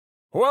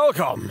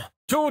Welcome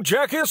to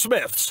Jackie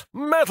Smith's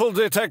metal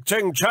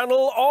detecting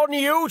channel on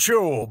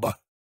YouTube.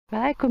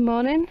 Right, good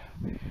morning.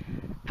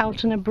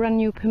 Out on a brand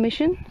new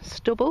permission,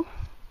 stubble.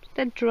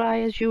 Dead dry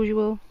as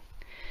usual,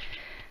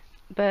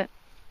 but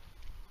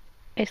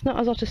it's not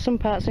as hot as some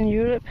parts in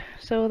Europe,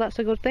 so that's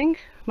a good thing.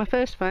 My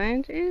first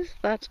find is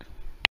that.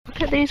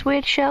 Look at these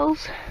weird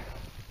shells.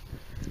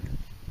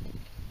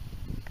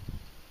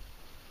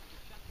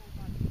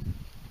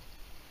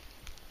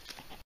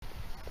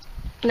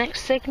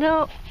 Next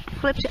signal,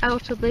 flipped it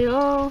out of the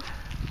hole.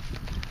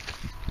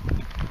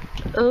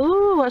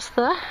 Oh, what's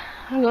that?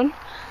 Hang on,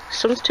 the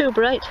sun's too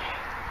bright.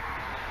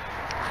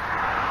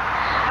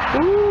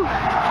 Ooh,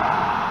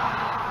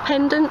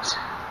 pendant.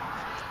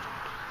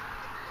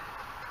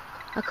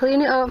 I'll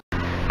clean it up.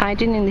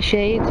 Hiding in the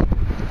shade.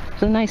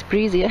 It's a nice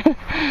breeze here.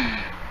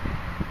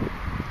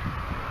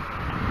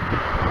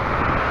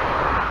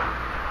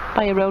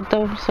 By a road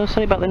though, so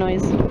sorry about the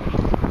noise.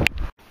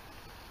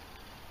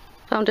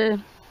 Found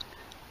a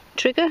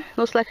trigger,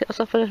 looks like it was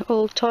off an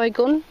old toy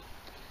gun.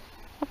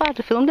 I've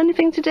hardly filmed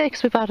anything today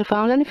because we've hardly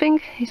found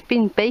anything. It's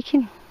been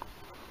baking.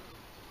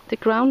 The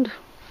ground.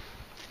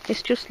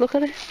 It's just, look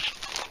at it.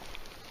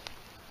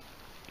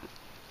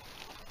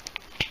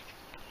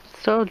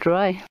 So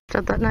dry.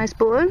 Had that nice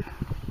button.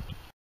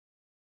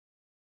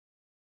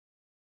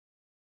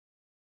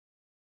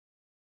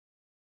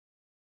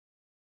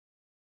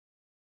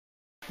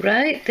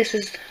 Right, this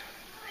is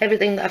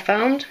everything that I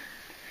found.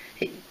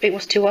 It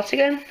was too hot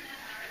again.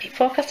 It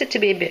forecasted to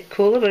be a bit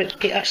cooler,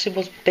 but it actually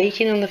was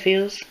baking on the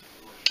fuse.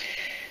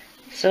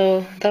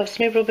 So that's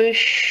my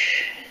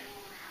rubbish.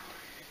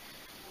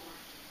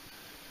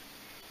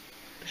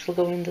 This will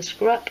go in the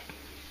scrap.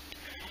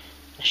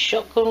 A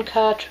shotgun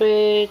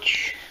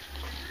cartridge.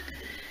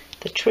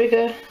 The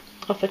trigger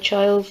of a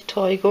child's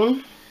toy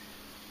gun.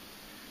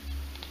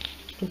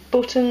 The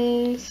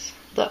buttons.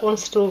 That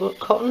one's still got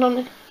cotton on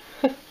it.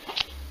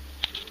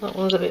 That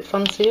one's a bit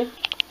fancier.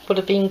 Would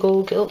have been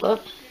gold gilt,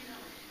 that.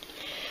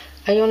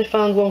 I only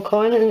found one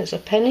coin and it's a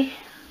penny.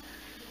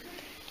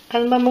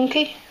 And my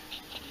monkey.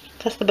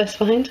 That's the best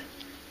find.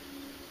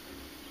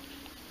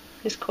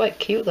 It's quite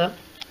cute, that.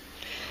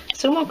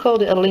 Someone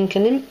called it a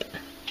Lincoln imp.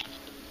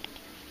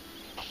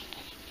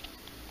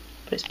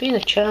 But it's been a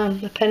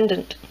charm, a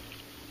pendant.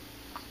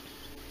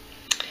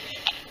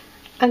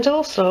 And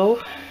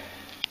also,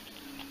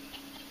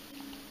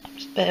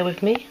 just bear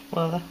with me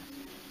while I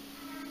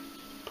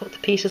put the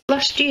pieces.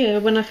 Last year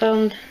when I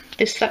found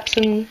this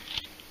Saxon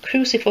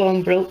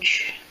cruciform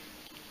brooch,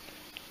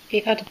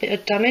 it had a bit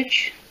of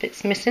damage,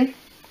 bits missing.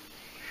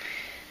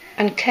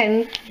 And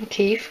Ken and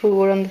Keith, who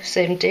were on the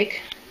same dig,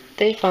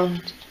 they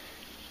found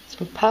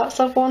some parts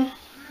of one.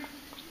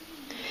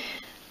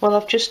 Well,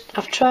 I've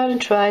tried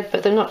and tried,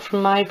 but they're not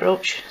from my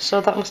brooch,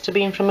 so that must have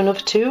been from another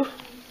two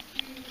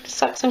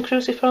Saxon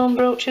cruciform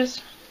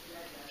brooches.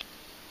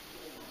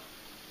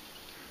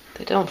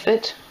 They don't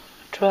fit.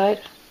 I've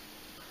tried.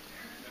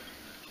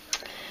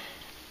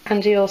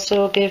 And he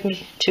also gave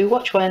me 2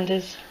 watch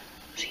winders.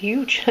 It's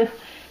huge.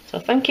 So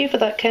thank you for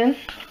that, Ken.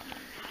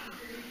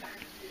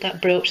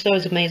 That brooch, that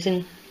was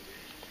amazing.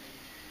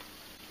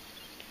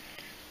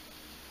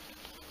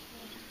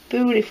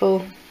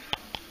 Beautiful.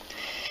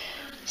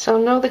 So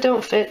no, they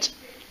don't fit,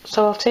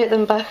 so I'll take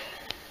them back.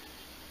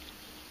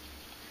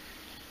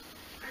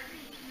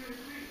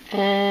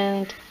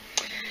 And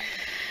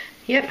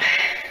yep,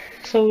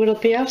 so we'll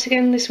be out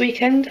again this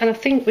weekend, and I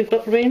think we've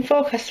got rain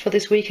forecast for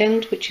this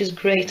weekend, which is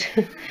great.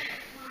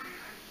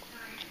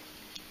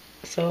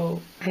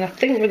 So, and I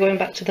think we're going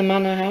back to the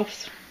manor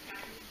house.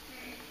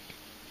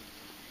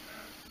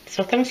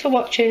 So thanks for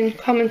watching,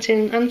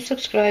 commenting and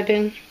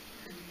subscribing.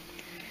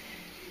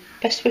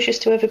 Best wishes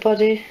to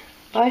everybody.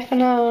 Bye for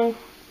now.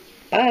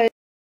 Bye.